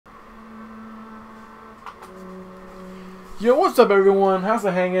Yo, what's up everyone? How's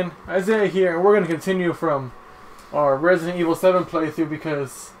it hanging? Isaiah here, and we're going to continue from our Resident Evil 7 playthrough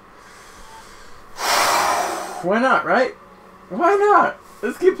because... why not, right? Why not?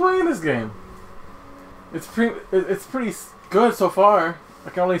 Let's keep playing this game. It's pretty good so far.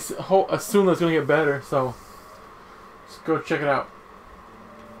 I can only assume that it's going to get better, so... let's go check it out.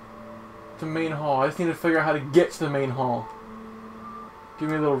 The main hall. I just need to figure out how to get to the main hall. Give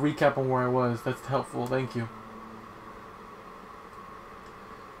me a little recap on where I was. That's helpful. Thank you.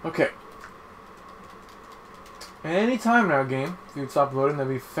 Okay. Any time now, game. If you'd stop loading,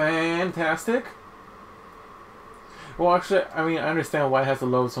 that'd be fantastic. Well, actually, I mean, I understand why it has to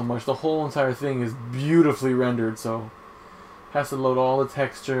load so much. The whole entire thing is beautifully rendered, so it has to load all the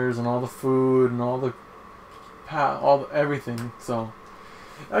textures and all the food and all everything. So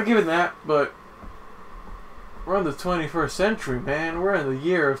I'll give it that. But we're in the 21st century, man. We're in the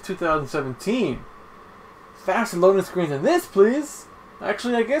year of 2017. Faster loading screens than this, please.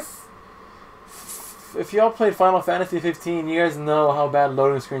 Actually, I guess if y'all played Final Fantasy 15, you guys know how bad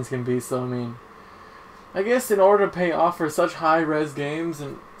loading screens can be. So I mean, I guess in order to pay off for such high-res games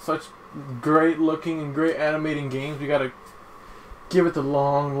and such great-looking and great animating games, we gotta give it the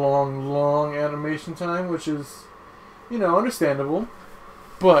long animation time, which is, you know, understandable.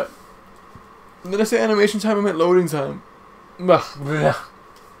 But did I say animation time? I meant loading time.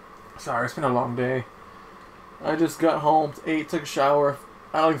 Sorry, it's been a long day. I just got home, ate, took a shower.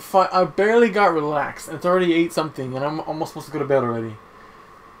 I barely got relaxed, and it's already 8 something, and I'm almost supposed to go to bed already.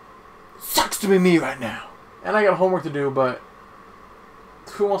 Sucks to be me right now. And I got homework to do, but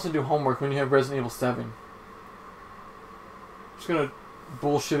who wants to do homework when you have Resident Evil 7? Just gonna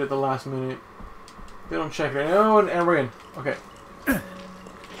bullshit at the last minute. They don't check it. Oh, and we're in. Okay.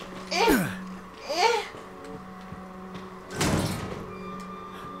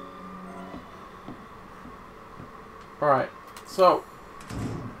 Alright, so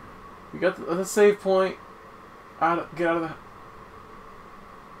we got the save point. Get out of the...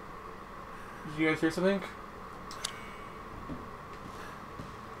 Did you guys hear something?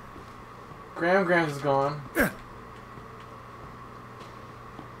 Grams is gone.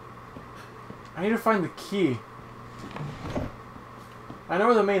 I need to find the key. I know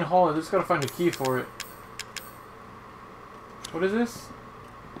where the main hall is, I just gotta find the key for it. What is this?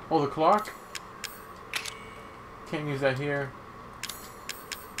 Oh, the clock? Can't use that here.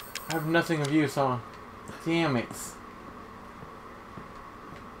 I have nothing of use, huh? Damn it.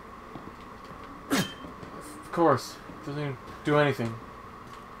 Of course. Doesn't even do anything.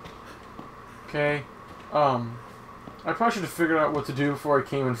 Okay. I probably should have figured out what to do before I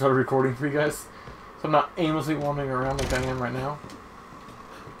came and started recording for you guys. So I'm not aimlessly wandering around like I am right now.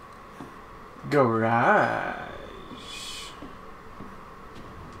 Garage.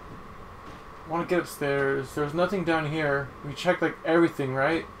 I want to get upstairs. There's nothing down here. We checked like everything,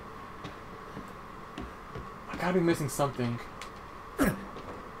 right? I gotta be missing something. Gram!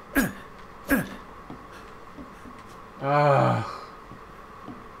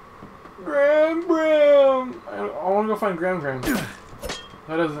 I want to go find Gram. That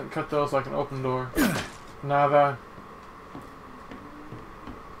doesn't cut those so I can open the door. Nada.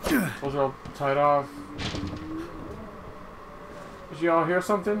 Those are all tied off. Did y'all hear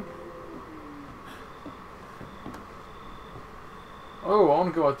something? Oh, I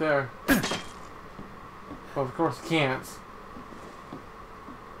want to go out there. But of course I can't.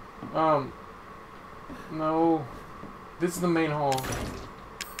 No. This is the main hall.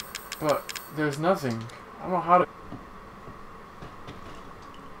 But there's nothing. I don't know how to...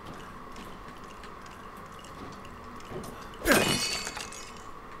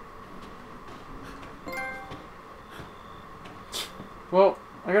 Well,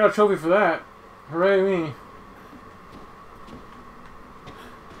 I got a trophy for that. Hooray me.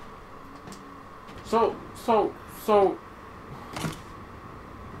 So...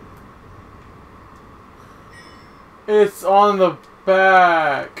 It's on the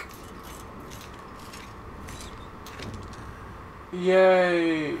back.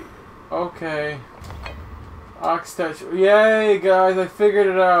 Yay. Okay. Ox statue. Yay, guys, I figured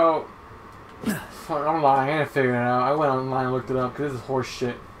it out. Fuck, I'm lying. I didn't figure it out. I went online and looked it up because this is horse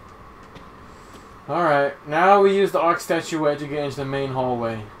shit. Alright, now we use the Ox statuette to get into the main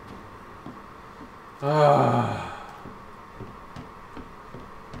hallway.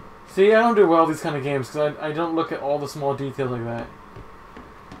 See, I don't do well with these kind of games because I don't look at all the small details like that.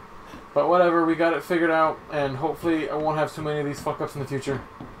 But whatever, we got it figured out, and hopefully I won't have too many of these fuck-ups in the future.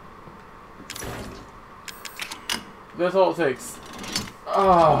 That's all it takes.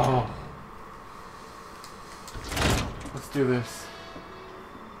 Oh. Let's do this.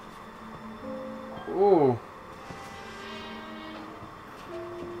 Ooh.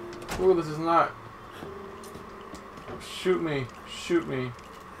 Ooh, this is not... Shoot me. Shoot me.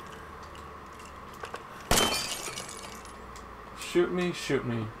 Shoot me, shoot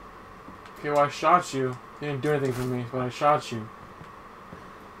me. Okay, well I shot you. You didn't do anything for me, but I shot you.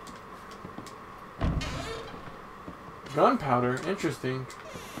 Gunpowder? Interesting.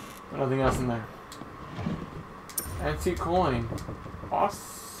 Nothing else in there. Antique coin.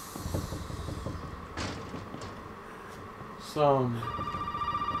 Awesome.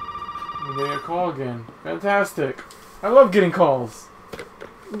 I'm getting a call again. Fantastic. I love getting calls.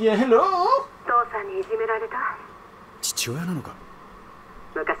 Yeah, hello? 父さんにいじめられた。父親なのか。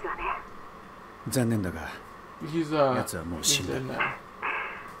昔はね。残念だが、奴はもう死んだ。あんた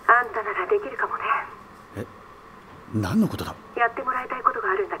ならできるかもね。え、何のことだ。やってもらいたいこと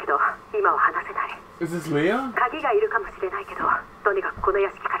があるんだけど、今は話せない。Is this Leah? 鍵がいるかもしれないけど、とにかくこの屋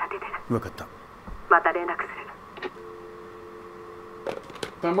敷から出て。わかった。また連絡する。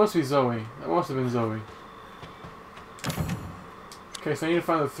That must be Zoe. That must have been Zoe. Okay, so I need to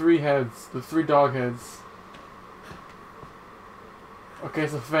find the 3 heads. The 3 dog heads. Okay,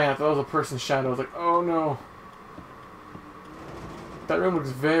 it's a fan. I thought it was a person's shadow. I was like, oh no. That room looks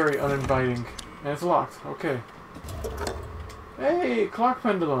very uninviting. And it's locked. Okay. Hey, clock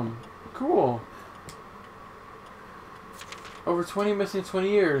pendulum. Cool. Over 20 missing 20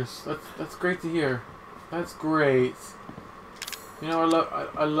 years. That's great to hear. That's great. You know,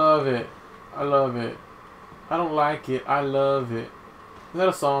 I love it. I love it. I don't like it. I love it. Is that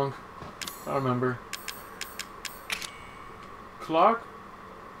a song? I don't remember. Clock?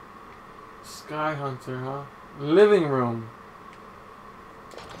 Sky Hunter, huh? Living room.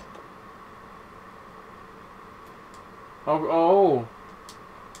 Oh.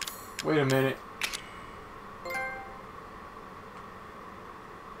 Wait a minute.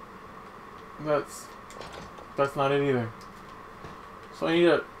 That's not it either. So I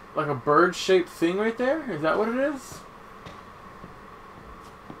need like a bird-shaped thing right there? Is that what it is?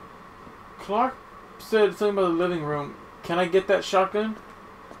 Clock said something about the living room. Can I get that shotgun?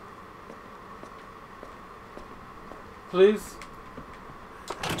 Please?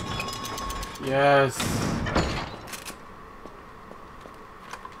 Yes.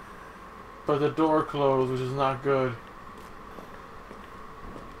 But the door closed, which is not good.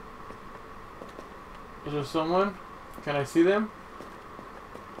 Is there someone? Can I see them?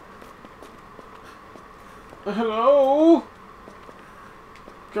 Hello?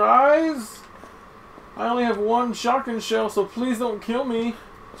 Guys? I only have 1 shotgun shell, so please don't kill me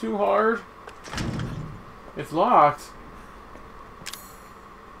too hard. It's locked.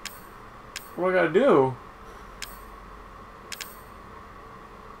 What do I gotta do?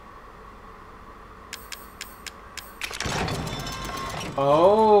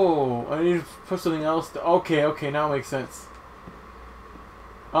 Oh, I need to put something else. Okay, now it makes sense.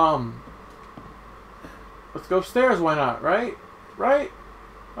 Let's go upstairs, why not, right? Right?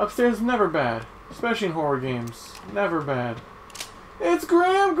 Upstairs is never bad. Especially in horror games. Never bad. It's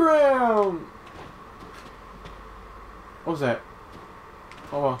Graham! What was that?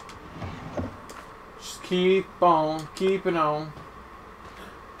 Oh well. Just keep on, keeping on.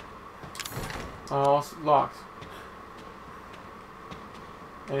 Oh, it's locked.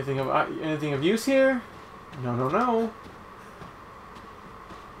 Anything of use here? No.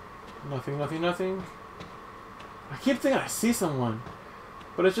 Nothing. I keep thinking I see someone,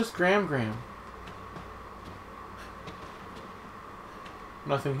 but it's just Graham.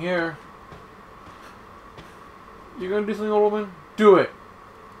 Nothing here. You gonna do something, old woman? Do it!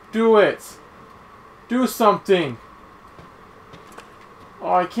 Do it! Do something!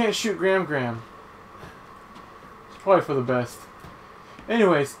 Oh, I can't shoot Graham. It's probably for the best.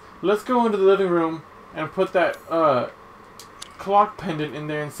 Anyways, let's go into the living room and put that clock pendant in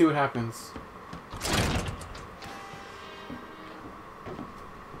there and see what happens.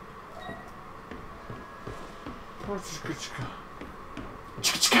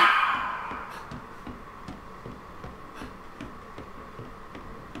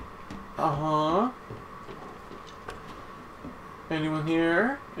 Anyone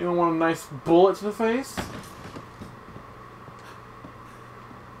here? Anyone want a nice bullet to the face?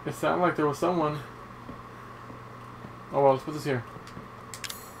 It sounded like there was someone. Oh well, let's put this here.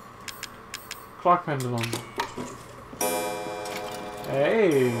 Clock pendulum.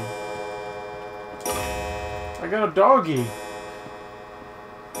 Hey! I got a doggy.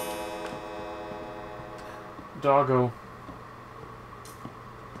 Doggo.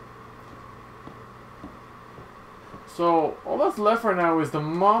 So, all that's left right now is the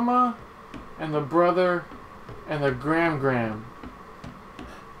mama, and the brother, and the Graham.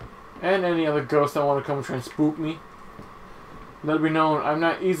 And any other ghosts that want to come and try and spook me. Let it be known, I'm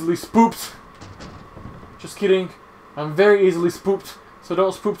not easily spooked. Just kidding. I'm very easily spooked, so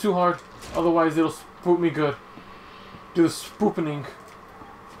don't spook too hard. Otherwise, it'll spook me good. Do the spoopening.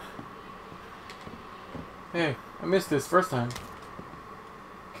 Hey, I missed this first time.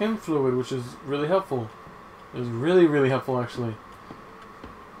 Chem fluid, which is really helpful. It was really, really helpful, actually.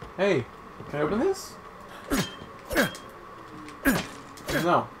 Hey, can I open this?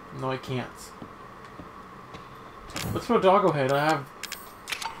 No. No, I can't. Let's put a doggo head. I have...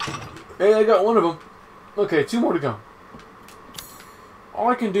 Hey, I got one of them. Okay, 2 more to go. All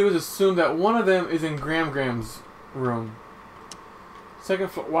I can do is assume that one of them is in Gram's room.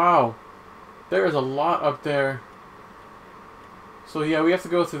 Second floor. Wow. There is a lot up there. So yeah, we have to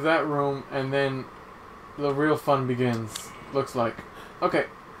go through that room and then the real fun begins. Looks like. Okay.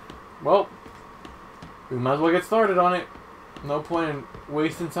 Well, we might as well get started on it. No point in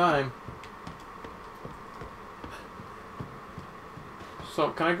wasting time. So,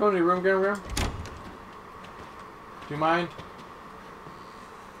 can I go into your room, Gram? Do you mind?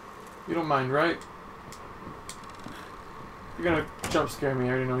 You don't mind, right? You're gonna jump scare me, I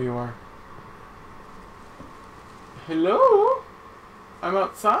already know you are. Hello? I'm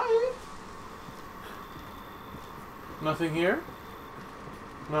outside? Nothing here?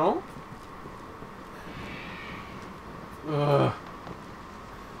 No? Ugh.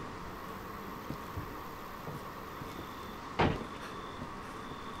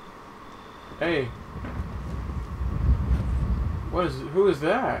 Hey. Who is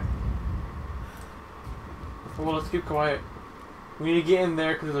that? Well, let's keep quiet. We need to get in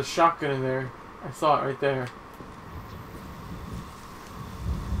there because there's a shotgun in there. I saw it right there.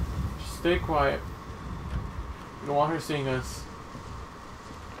 Just stay quiet. We don't want her seeing us.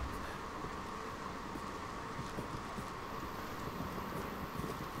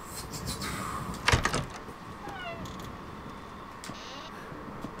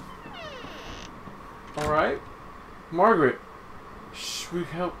 Alright. Margaret. Shh, we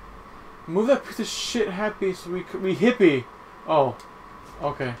help. Move that piece of shit happy so we could be hippie. Oh.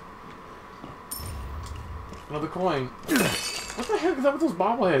 Okay. Another coin. What the heck is up with those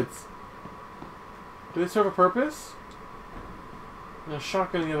bobbleheads? Do they serve a purpose? There's a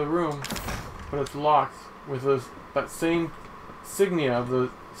shotgun in the other room, but it's locked with that same insignia of the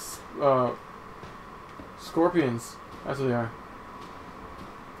scorpions. That's what they are.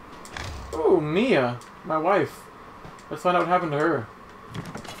 Ooh, Mia, my wife. Let's find out what happened to her.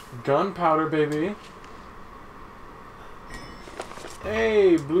 Gunpowder, baby.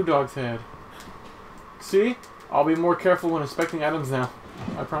 Hey, blue dog's head. See? I'll be more careful when inspecting items now.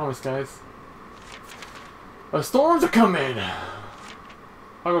 I promise, guys. The storms are coming!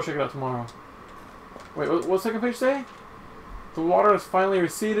 I'll go check it out tomorrow. Wait, what's the second page say? The water has finally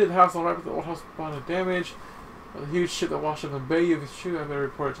receded. The house all right with the old house bonded damage. A huge ship that washed up in the bay. You can shoot. I better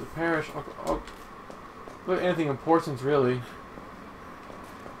report it to the parish. Look at anything important, really.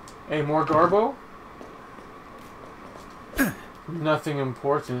 Hey, more Garbo? Nothing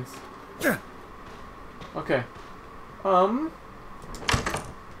important. Okay.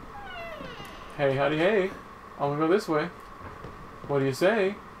 Hey, howdy, hey. I'm gonna go this way. What do you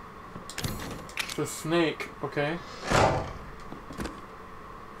say? It's a snake, okay.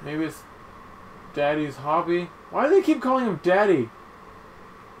 Maybe it's Daddy's hobby. Why do they keep calling him Daddy?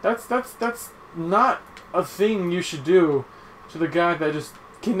 That's not a thing you should do to the guy that just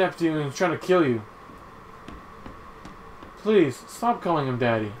kidnapped you and is trying to kill you. Please, stop calling him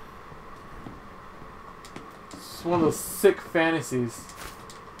Daddy. It's one of those sick fantasies.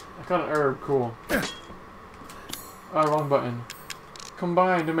 I got an herb, cool. Wrong button.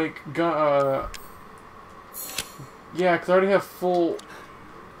 Combine to make gun, yeah, because I already have full...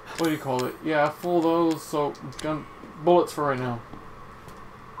 What do you call it? Yeah, full of those, so gun bullets for right now.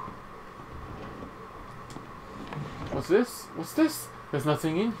 What's this? What's this? There's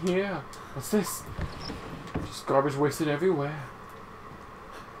nothing in here. What's this? Just garbage wasted everywhere.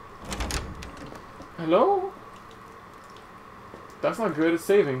 Hello? That's not good, it's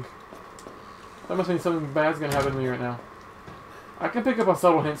saving. That must mean something bad's gonna happen to me right now. I can pick up a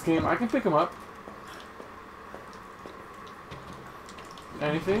subtle hints game. I can pick them up.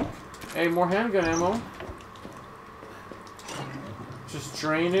 Anything? Hey, more handgun ammo. Just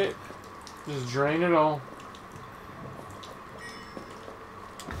drain it. Just drain it all.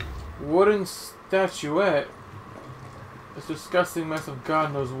 Wooden statuette. This disgusting mess of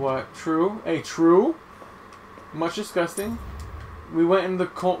God knows what. True. Hey, true. Much disgusting. We went in the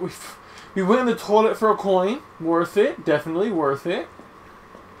we went in the toilet for a coin. Worth it. Definitely worth it.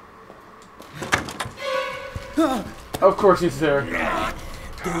 Of course he's there.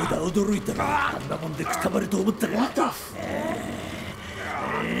 What the f...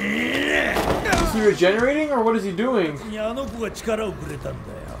 Is he regenerating or what is he doing?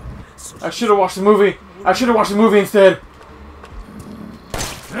 I should have watched the movie. I should have watched the movie instead.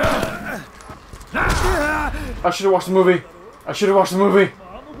 I should have watched the movie. I should have watched the movie.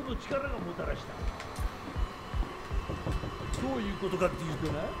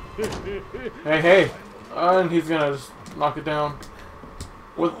 Hey, hey. And he's gonna just knock it down.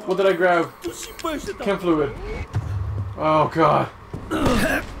 What did I grab? Chem fluid. Oh god.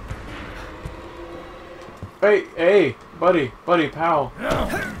 Hey, hey, buddy, pal.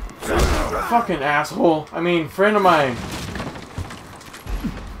 Fucking asshole. I mean, friend of mine.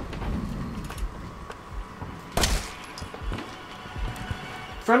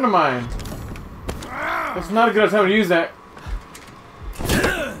 Friend of mine. It's not a good time to use that.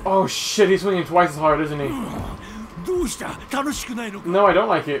 Oh shit, he's swinging twice as hard, isn't he? No, I don't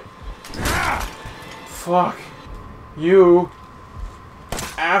like it. Fuck. You.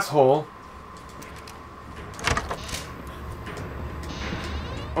 Asshole.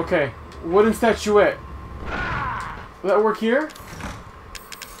 Okay. Wooden statuette. Will that work here?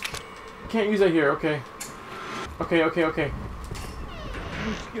 Can't use that here, okay. Okay.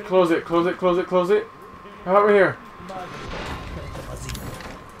 Close it. How about right here?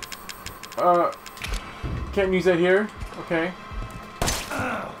 Can't use that here. Okay.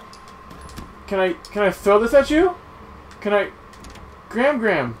 Can I throw this at you? Can I...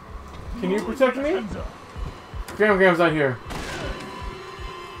 Gram. Can you protect me? Gram's not here.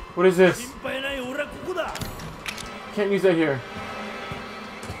 What is this? Can't use that here.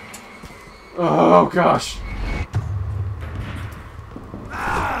 Oh gosh.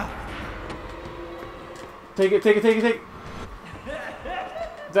 Take it.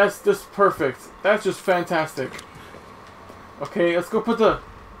 That's just perfect. That's just fantastic. Okay, let's go put the...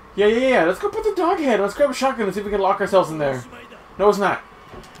 Yeah. Let's go put the dog head. Let's grab a shotgun and see if we can lock ourselves in there. No, it's not.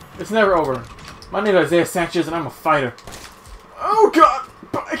 It's never over. My name is Isaiah Sanchez and I'm a fighter. Oh god!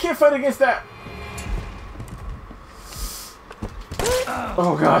 I can't fight against that.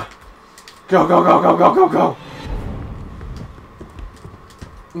 Oh god. Go.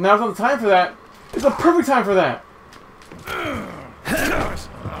 Now's not the time for that. It's the perfect time for that.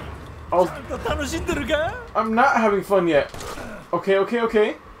 I'm not having fun yet. Okay.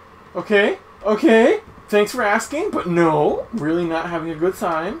 Thanks for asking, but no. Really not having a good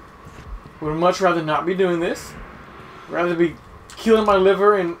time. Would much rather not be doing this. Rather be killing my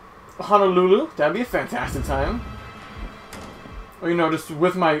liver in Honolulu. That'd be a fantastic time. Or, you know, just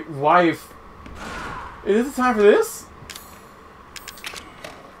with my wife. Is it the time for this?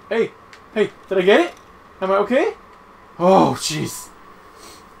 Hey, did I get it? Am I okay? Oh, jeez.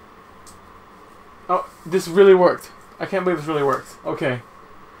 Oh, this really worked. I can't believe this really worked. Okay.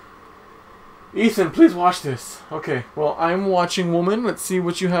 Ethan, please watch this. Okay, well, I'm watching, woman. Let's see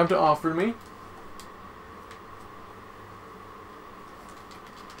what you have to offer me.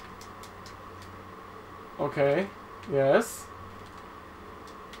 Okay, yes.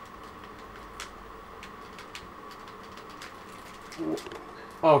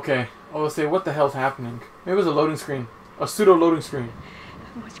 Okay, I'll say, what the hell's happening? Maybe it was a loading screen. A pseudo loading screen.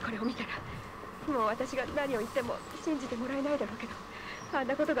 もしこれを見たらもう私が何を言っても信じてもらえないだろうけどあん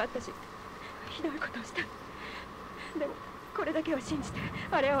なことがあったしひどいことをしたでもこれだけは信じて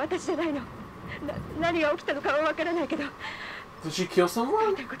あれは私じゃないの何が起きたのかはわからないけど Did she kill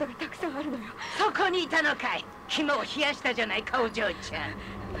someone? 見たことがたくさんあるのよそこにいたのかい肝を冷やしたじゃないかお嬢ちゃん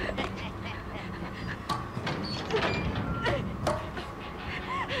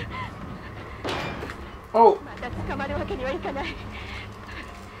Oh. また捕まるわけにはいかない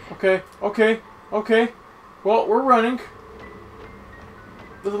Okay. Well, we're running.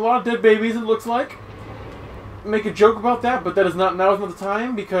 There's a lot of dead babies, it looks like. Make a joke about that, but that is not now is not the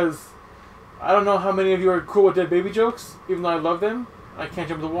time because I don't know how many of you are cool with dead baby jokes, even though I love them. I can't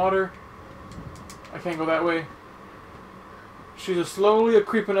jump in the water. I can't go that way. She's just slowly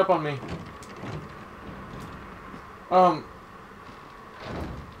creeping up on me. Oh.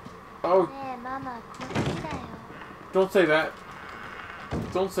 Don't say that.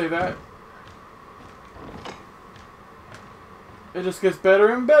 Don't say that. It just gets better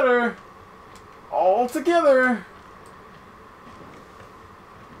and better. All together.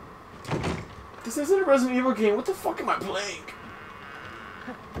 This isn't a Resident Evil game. What the fuck am I playing?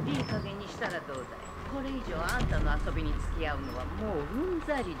 いい加減にしたらどうだいこれ以上あんたの遊びに付き合うのはもううん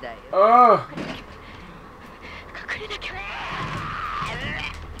ざりだよ 隠れなきゃ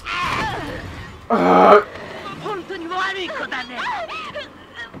本当に悪い子だね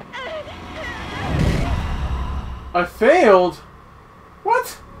I failed? What?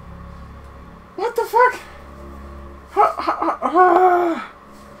 What the fuck?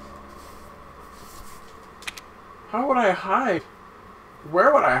 How would I hide?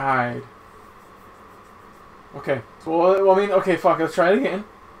 Where would I hide? Okay. Well, I mean, okay, fuck. Let's try it again.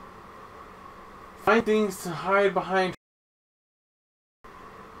 Find things to hide behind.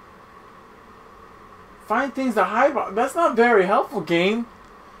 Find things to hide behind. That's not very helpful, game.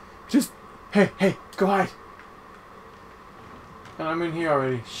 Just, hey, go hide. And I'm in here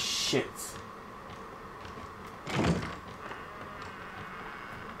already. Shit.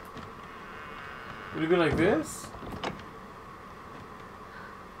 Would it be like this?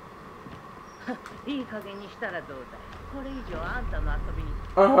 I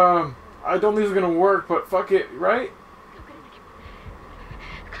don't think it's gonna work, but fuck it, right?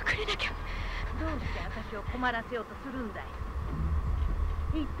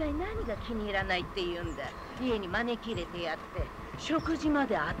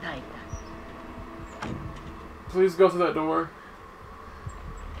 Please go to that door.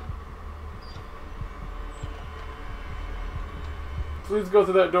 Please go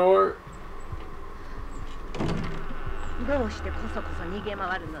to that door.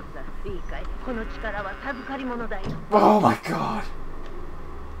 Oh my god.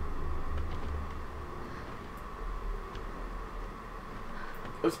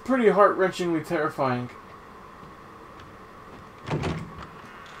 It's pretty heart-wrenchingly terrifying.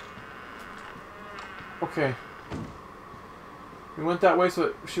 Okay. We went that way so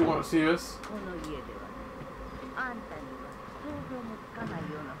that she won't see us.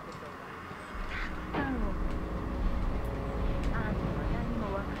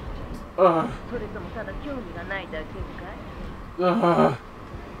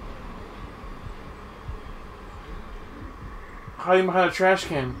 Hiding behind a trash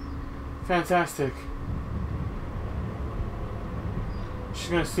can. Fantastic. She's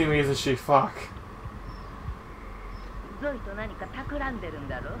gonna see me, isn't she? Fuck.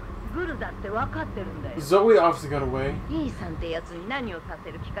 Zoe obviously got away.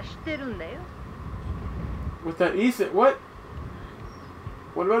 With that Ethan? What?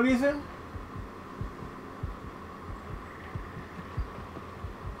 What about Ethan?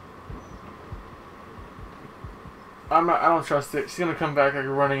 I don't trust it. She's gonna come back like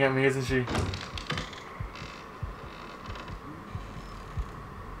running at me, isn't she?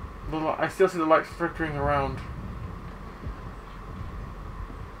 I still see the lights flickering around.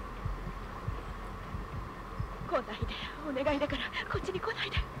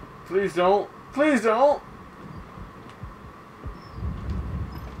 Please don't. Please don't.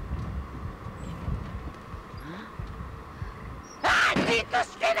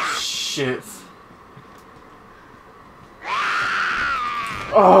 Shit.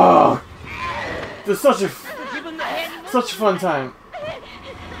 Oh, this is such a fun time.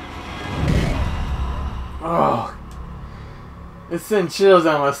 Oh, it's sending chills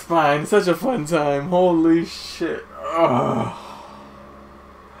down my spine. It's such a fun time. Holy shit. Oh.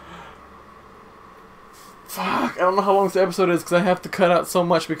 Fuck. I don't know how long this episode is because I have to cut out so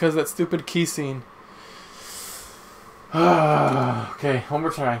much because of that stupid key scene. Okay, one more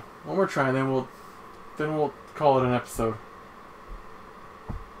try. One more try, and then we'll call it an episode.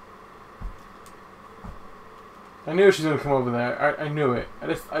 I knew she was gonna come over there. I knew it. I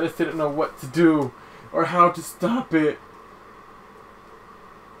just didn't know what to do or how to stop it.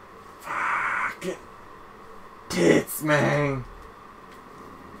 Fucking tits, man.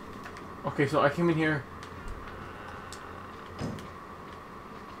 Okay, so I came in here.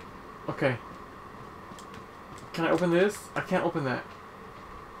 Okay. Can I open this? I can't open that.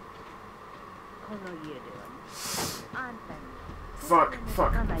 Fuck.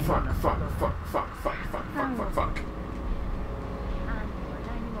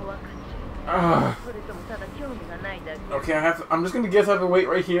 Okay, I'm just gonna guess I have to wait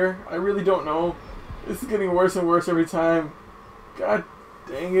right here. I really don't know. This is getting worse and worse every time. God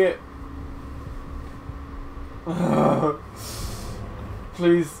dang it.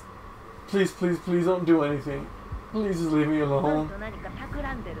 Please don't do anything. Please just leave me alone.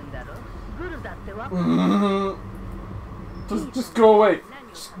 Just go away.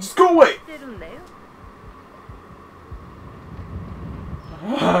 Just go away.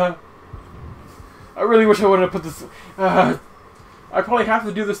 I really wish I wouldn't have put this. I probably have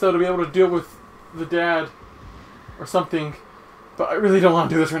to do this though to be able to deal with the dad or something. But I really don't want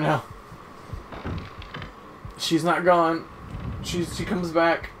to do this right now. She's not gone. She comes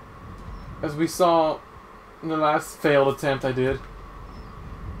back, as we saw in the last failed attempt I did.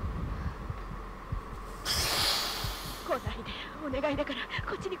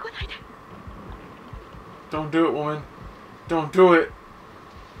 Don't do it, woman. Don't do it.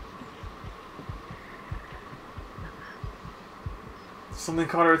 Something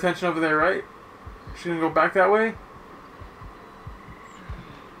caught her attention over there, right? She gonna go back that way?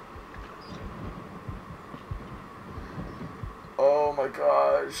 Oh my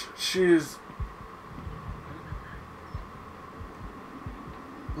gosh. She's...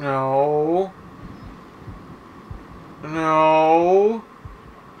 No. No.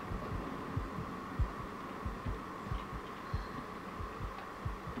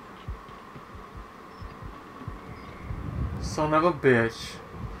 Son of a bitch.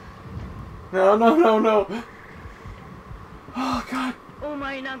 No, no, no, no. Oh, God.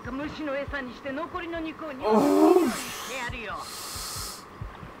 Oh.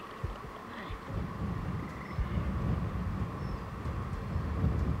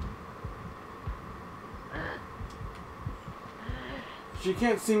 She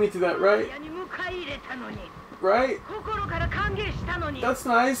can't see me through that, right? Right? That's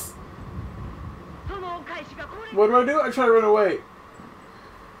nice. What do? I try to run away.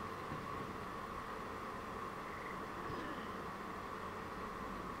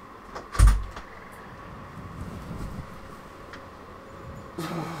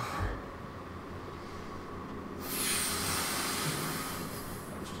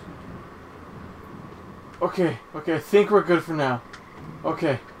 Okay, I think we're good for now.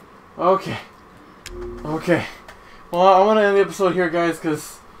 Okay. Well, I want to end the episode here, guys,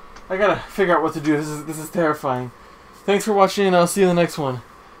 because I gotta figure out what to do. This is terrifying. Thanks for watching, and I'll see you in the next one.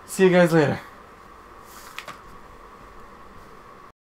 See you guys later.